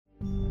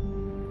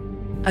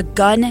a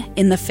gun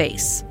in the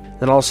face.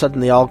 Then all of a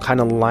sudden they all kind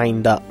of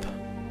lined up.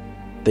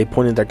 They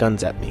pointed their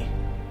guns at me.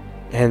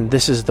 And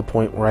this is the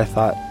point where I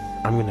thought,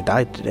 I'm going to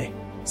die today.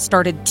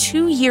 Started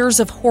 2 years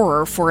of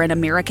horror for an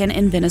American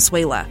in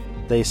Venezuela.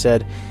 They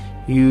said,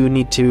 you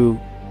need to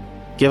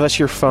give us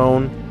your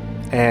phone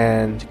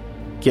and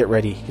get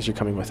ready because you're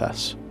coming with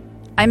us.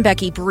 I'm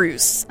Becky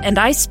Bruce, and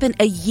I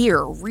spent a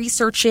year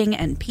researching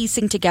and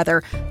piecing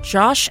together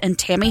Josh and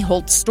Tammy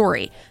Holt's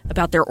story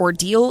about their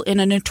ordeal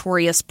in a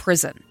notorious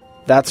prison.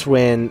 That's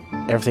when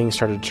everything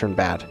started to turn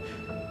bad.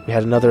 We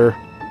had another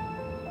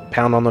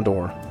pound on the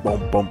door.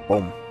 Boom, boom,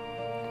 boom.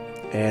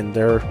 And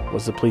there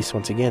was the police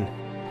once again.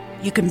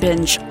 You can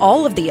binge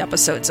all of the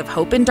episodes of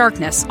Hope in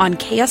Darkness on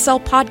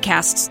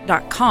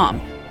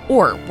kslpodcasts.com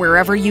or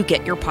wherever you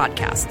get your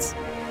podcasts.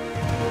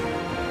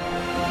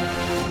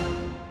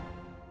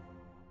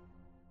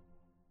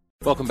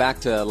 Welcome back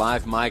to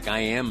Live Mike. I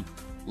am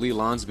Lee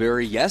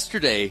Lonsberry.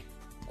 Yesterday,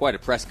 quite a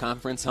press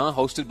conference,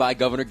 hosted by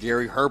Governor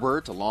Gary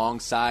Herbert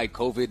alongside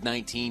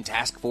COVID-19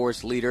 task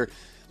force leader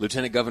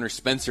Lieutenant Governor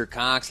Spencer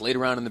Cox.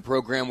 Later on in the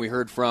program, we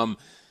heard from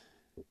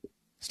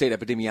state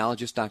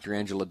epidemiologist Dr.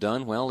 Angela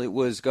Dunn. Well, it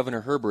was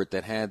Governor Herbert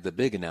that had the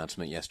big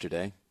announcement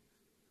yesterday.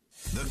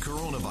 The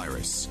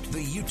coronavirus,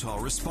 the Utah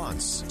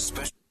response.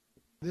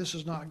 This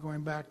is not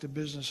going back to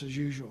business as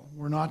usual.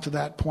 We're not to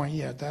that point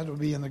yet. That would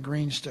be in the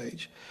green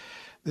stage.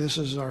 This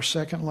is our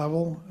second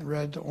level,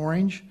 red to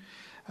orange.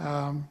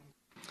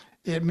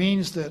 It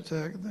means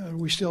that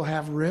we still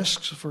have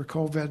risks for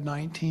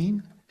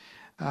COVID-19.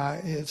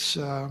 It's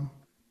out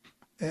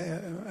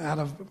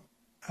of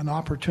an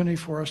opportunity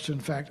for us to, in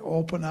fact,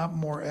 open up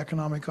more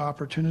economic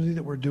opportunity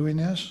that we're doing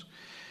this.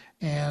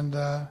 And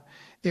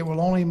it will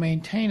only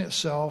maintain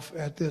itself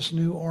at this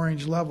new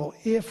orange level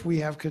if we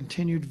have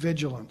continued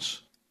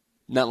vigilance.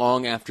 Not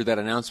long after that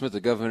announcement, the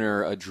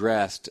governor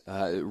addressed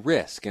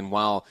risk. And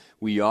while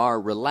we are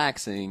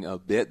relaxing a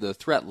bit the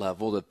threat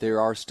level, that there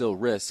are still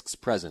risks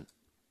present.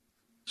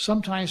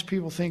 Sometimes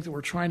people think that we're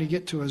trying to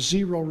get to a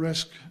zero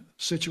risk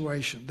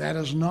situation. That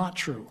is not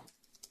true.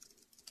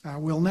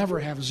 We'll never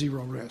have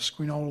zero risk.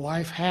 We know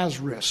life has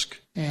risk,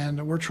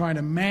 and we're trying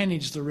to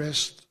manage the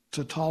risk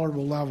to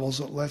tolerable levels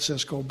that lets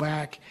us go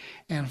back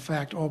and, in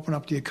fact, open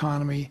up the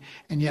economy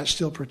and yet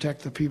still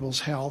protect the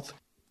people's health.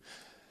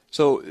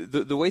 So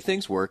the way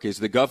things work is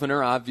the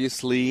governor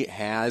obviously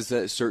has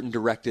certain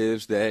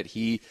directives that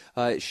he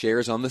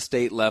shares on the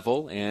state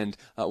level. And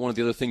one of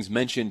the other things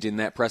mentioned in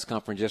that press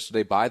conference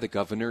yesterday by the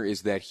governor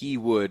is that he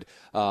would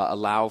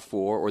allow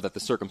for, or that the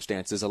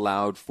circumstances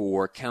allowed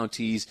for,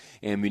 counties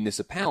and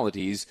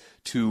municipalities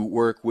to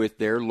work with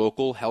their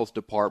local health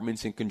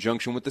departments in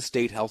conjunction with the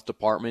state health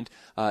department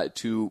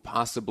to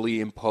possibly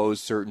impose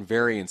certain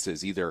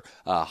variances, either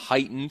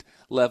heightened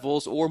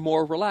levels or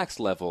more relaxed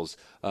levels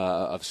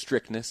of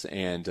strictness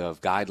and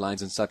of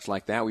guidelines and such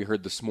like that. We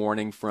heard this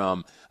morning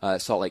from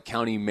Salt Lake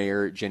County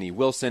Mayor Jenny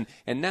Wilson.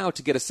 And now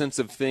to get a sense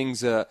of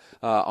things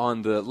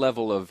on the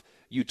level of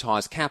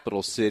Utah's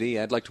capital city,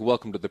 I'd like to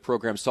welcome to the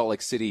program Salt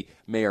Lake City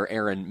Mayor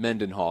Erin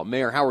Mendenhall.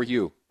 Mayor, how are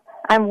you?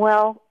 I'm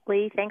well,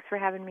 Lee. Thanks for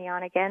having me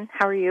on again.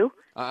 How are you?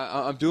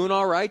 I'm doing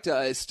all right.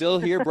 Still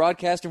here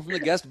broadcasting from the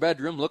guest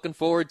bedroom. Looking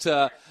forward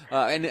to,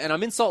 and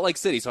I'm in Salt Lake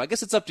City, so I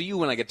guess it's up to you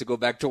when I get to go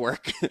back to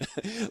work.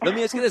 Let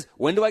me ask you this.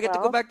 When do I get to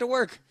go back to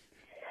work?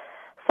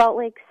 Salt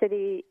Lake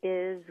City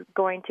is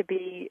going to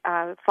be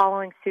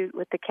following suit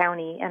with the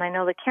county, and I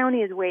know the county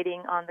is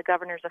waiting on the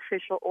governor's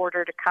official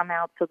order to come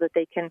out so that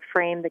they can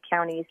frame the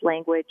county's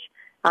language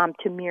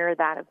to mirror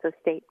that of the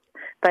state.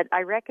 But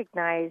I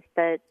recognize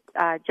that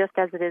just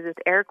as it is with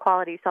air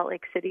quality, Salt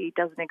Lake City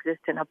doesn't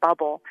exist in a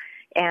bubble,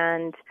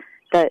 and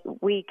that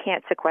we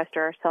can't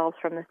sequester ourselves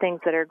from the things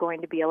that are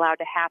going to be allowed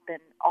to happen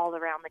all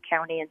around the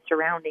county and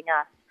surrounding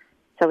us.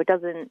 So it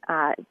doesn't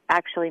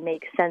actually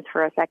make sense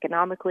for us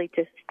economically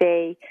to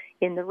stay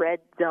in the red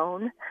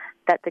zone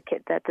that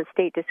the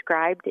state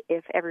described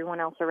if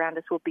everyone else around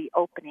us will be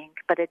opening.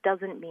 But it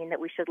doesn't mean that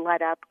we should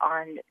let up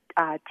on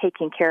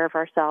taking care of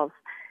ourselves.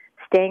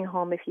 Staying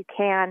home if you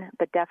can,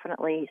 but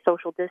definitely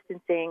social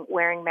distancing,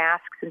 wearing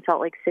masks in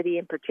Salt Lake City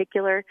in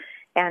particular.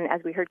 And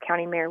as we heard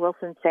County Mayor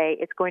Wilson say,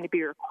 it's going to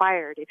be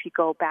required if you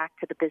go back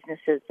to the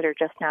businesses that are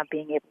just now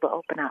being able to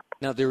open up.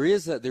 Now, there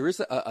is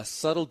a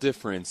subtle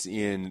difference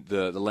in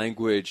the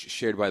language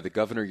shared by the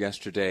governor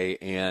yesterday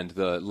and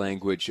the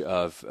language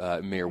of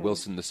Mayor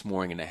Wilson this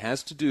morning, and it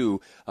has to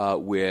do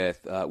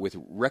with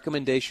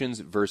recommendations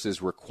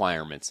versus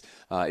requirements.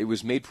 It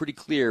was made pretty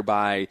clear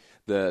by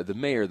the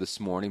mayor this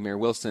morning, Mayor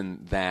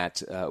Wilson,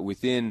 that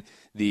within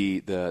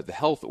the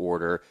health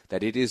order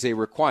that it is a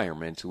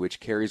requirement which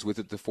carries with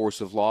it the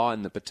force of law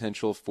and the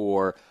potential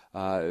for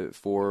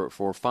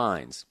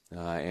fines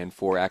and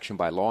for action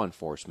by law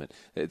enforcement.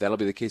 That'll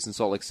be the case in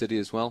Salt Lake City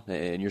as well,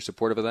 and you're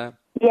supportive of that?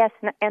 Yes,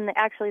 and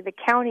actually the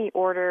county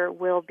order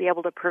will be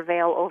able to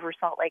prevail over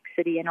Salt Lake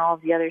City and all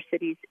of the other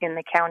cities in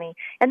the county.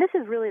 And this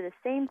is really the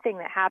same thing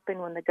that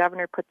happened when the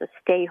governor put the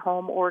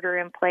stay-home order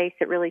in place.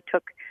 It really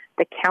took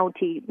the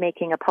county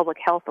making a public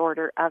health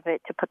order of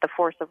it to put the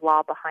force of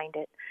law behind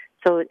it.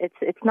 So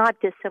it's not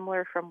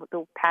dissimilar from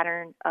the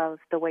pattern of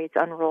the way it's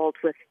unrolled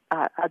with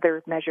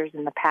other measures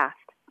in the past.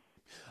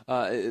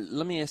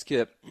 Let me ask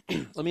you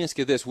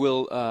this: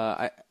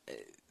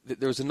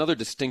 there's another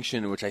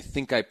distinction which I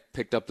think I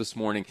picked up this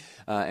morning,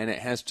 and it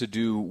has to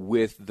do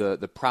with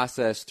the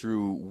process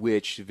through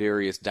which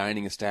various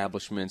dining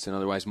establishments and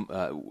otherwise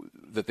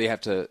that they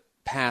have to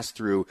pass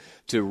through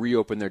to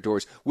reopen their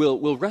doors.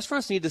 Will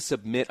restaurants need to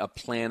submit a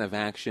plan of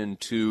action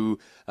to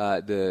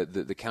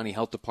the county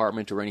health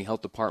department or any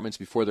health departments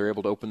before they're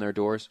able to open their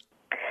doors?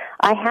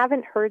 I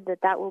haven't heard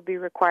that will be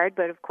required,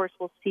 but of course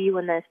we'll see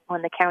when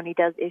the county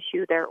does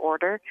issue their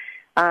order.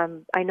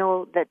 I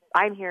know that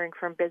I'm hearing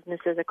from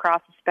businesses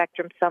across the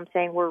spectrum, some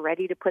saying we're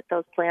ready to put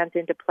those plans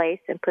into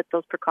place and put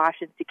those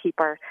precautions to keep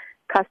our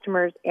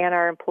customers and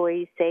our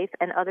employees safe,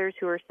 and others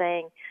who are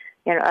saying,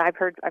 I've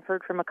heard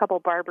from a couple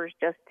barbers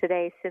just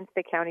today since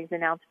the county's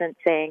announcement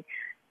saying,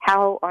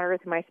 how on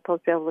earth am I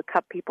supposed to be able to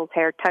cut people's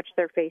hair, touch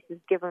their faces,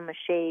 give them a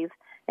shave,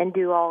 and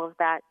do all of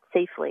that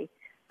safely?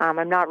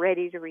 I'm not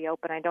ready to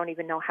reopen. I don't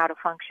even know how to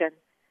function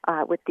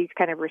with these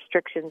kind of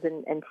restrictions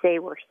and say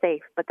we're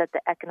safe, but that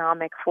the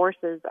economic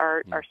forces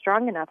are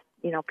strong enough.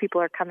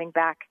 People are coming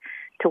back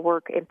to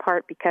work in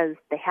part because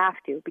they have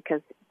to,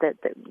 because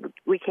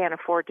we can't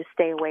afford to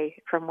stay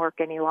away from work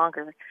any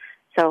longer.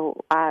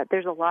 So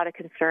there's a lot of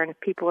concern.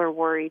 People are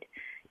worried,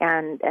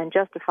 and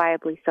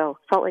justifiably so.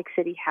 Salt Lake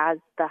City has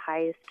the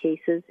highest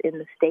cases in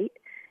the state.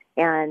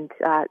 And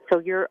so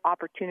your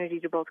opportunity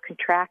to both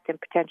contract and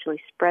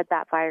potentially spread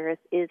that virus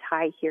is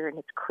high here, and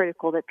it's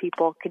critical that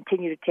people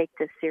continue to take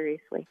this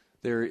seriously.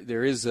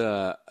 There is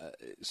a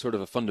sort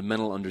of a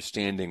fundamental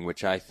understanding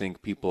which I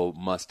think people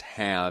must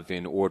have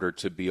in order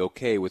to be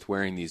okay with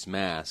wearing these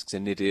masks,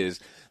 and it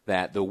is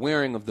that the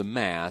wearing of the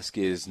mask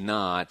is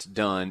not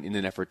done in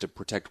an effort to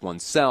protect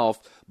oneself,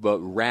 but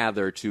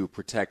rather to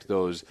protect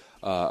those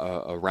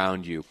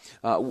around you.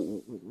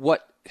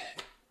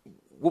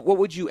 What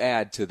would you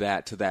add to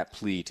that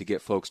plea to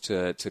get folks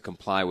to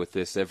comply with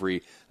this,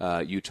 every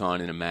Utahn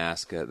in a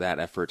mask, that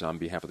effort on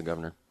behalf of the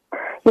governor?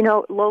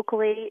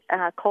 Locally,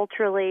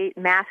 culturally,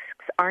 masks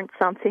aren't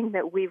something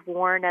that we've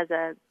worn as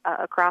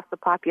across the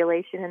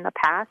population in the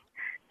past.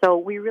 So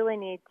we really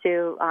need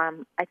to,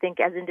 I think,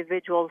 as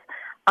individuals,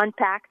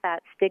 unpack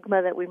that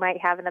stigma that we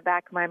might have in the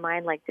back of my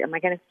mind, like, am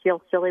I going to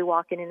feel silly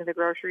walking into the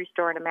grocery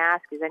store in a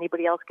mask? Is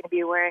anybody else going to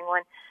be wearing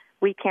one?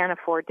 We can't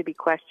afford to be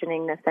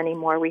questioning this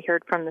anymore. We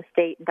heard from the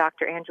state and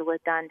Dr. Angela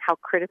Dunn how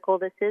critical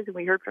this is, and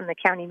we heard from the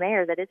county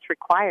mayor that it's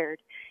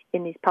required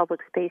in these public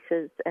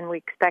spaces, and we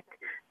expect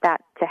that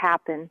to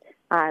happen.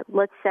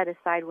 Let's set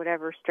aside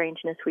whatever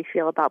strangeness we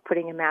feel about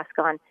putting a mask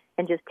on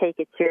and just take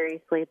it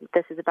seriously.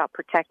 This is about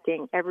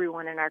protecting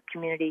everyone in our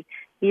community,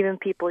 even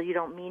people you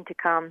don't mean to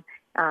come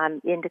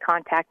into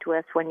contact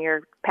with when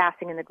you're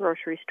passing in the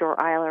grocery store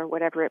aisle or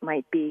whatever it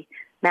might be.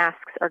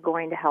 Masks are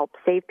going to help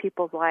save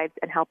people's lives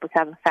and help us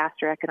have a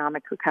faster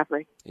economic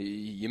recovery.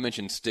 You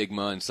mentioned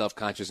stigma and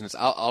self-consciousness.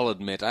 I'll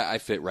admit I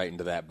fit right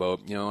into that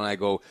boat. When I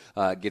go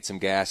get some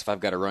gas, if I've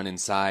got to run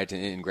inside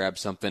and grab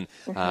something,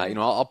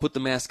 I'll put the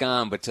mask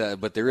on. But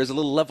there is a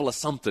little level of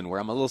something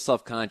where I'm a little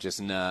self-conscious.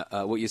 And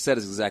what you said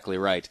is exactly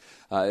right.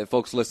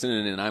 Folks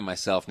listening, and I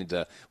myself we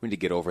need to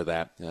get over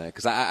that,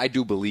 because I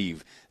do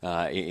believe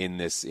in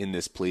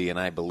this plea, and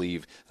I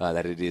believe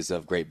that it is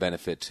of great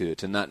benefit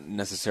to not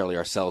necessarily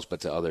ourselves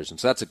but to others, and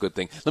so that's a good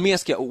thing. Let me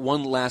ask you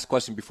one last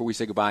question before we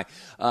say goodbye.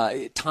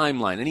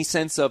 Timeline. Any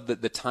sense of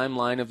the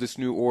timeline of this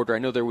new order? I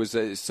know there was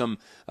some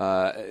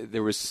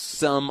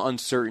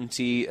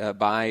uncertainty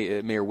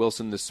by Mayor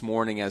Wilson this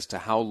morning as to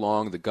how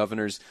long the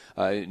governor's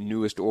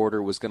newest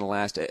order was going to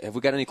last. Have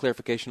we got any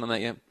clarification on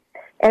that yet?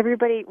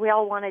 Everybody, we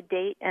all want a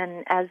date,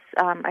 and as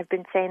I've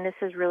been saying, this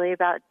is really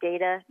about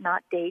data,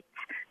 not dates.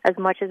 As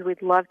much as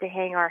we'd love to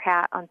hang our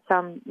hat on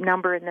some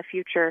number in the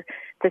future,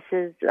 this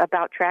is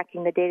about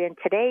tracking the data. And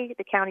today,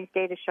 the county's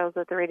data shows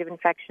that the rate of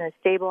infection is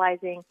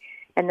stabilizing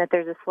and that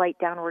there's a slight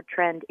downward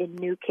trend in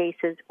new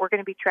cases. We're going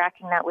to be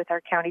tracking that with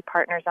our county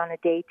partners on a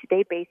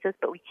day-to-day basis,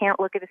 but we can't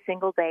look at a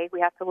single day.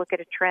 We have to look at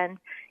a trend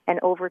and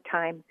over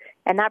time.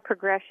 And that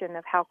progression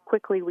of how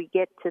quickly we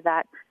get to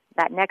that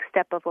next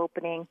step of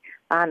opening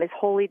is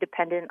wholly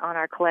dependent on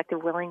our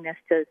collective willingness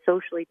to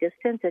socially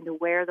distance and to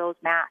wear those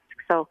masks.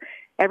 So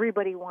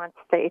everybody wants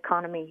the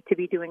economy to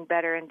be doing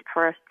better and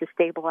for us to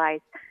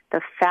stabilize.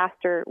 The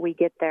faster we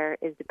get there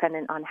is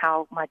dependent on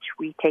how much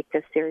we take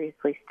this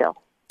seriously still.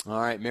 All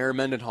right, Mayor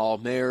Mendenhall,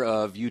 mayor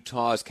of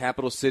Utah's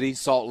capital city,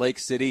 Salt Lake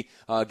City,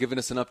 giving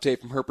us an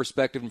update from her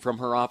perspective and from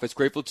her office.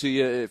 Grateful to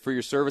you for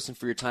your service and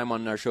for your time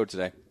on our show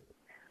today.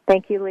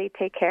 Thank you, Lee.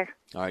 Take care.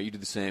 All right, you do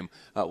the same.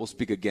 We'll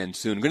speak again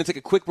soon. I'm going to take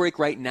a quick break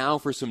right now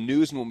for some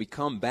news, and when we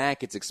come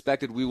back, it's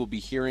expected we will be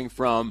hearing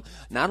from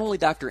not only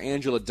Dr.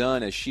 Angela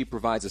Dunn as she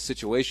provides a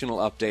situational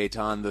update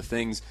on the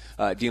things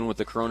dealing with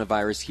the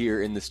coronavirus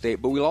here in the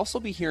state, but we'll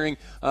also be hearing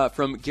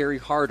from Gary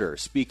Harder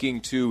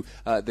speaking to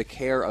the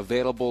care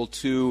available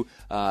to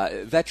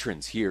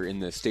veterans here in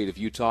the state of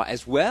Utah,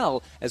 as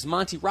well as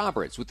Monty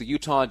Roberts with the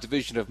Utah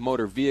Division of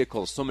Motor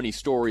Vehicles. So many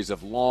stories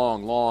of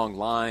long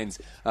lines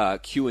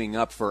queuing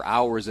up for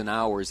hours and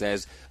hours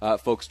as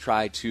folks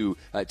try to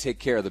take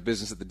care of the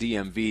business at the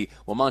DMV.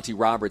 Well, Monty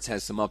Roberts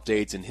has some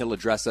updates, and he'll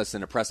address us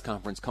in a press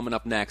conference coming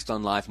up next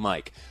on Live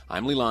Mike.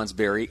 I'm Lee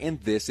Lonsberry,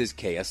 and this is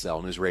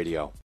KSL News Radio.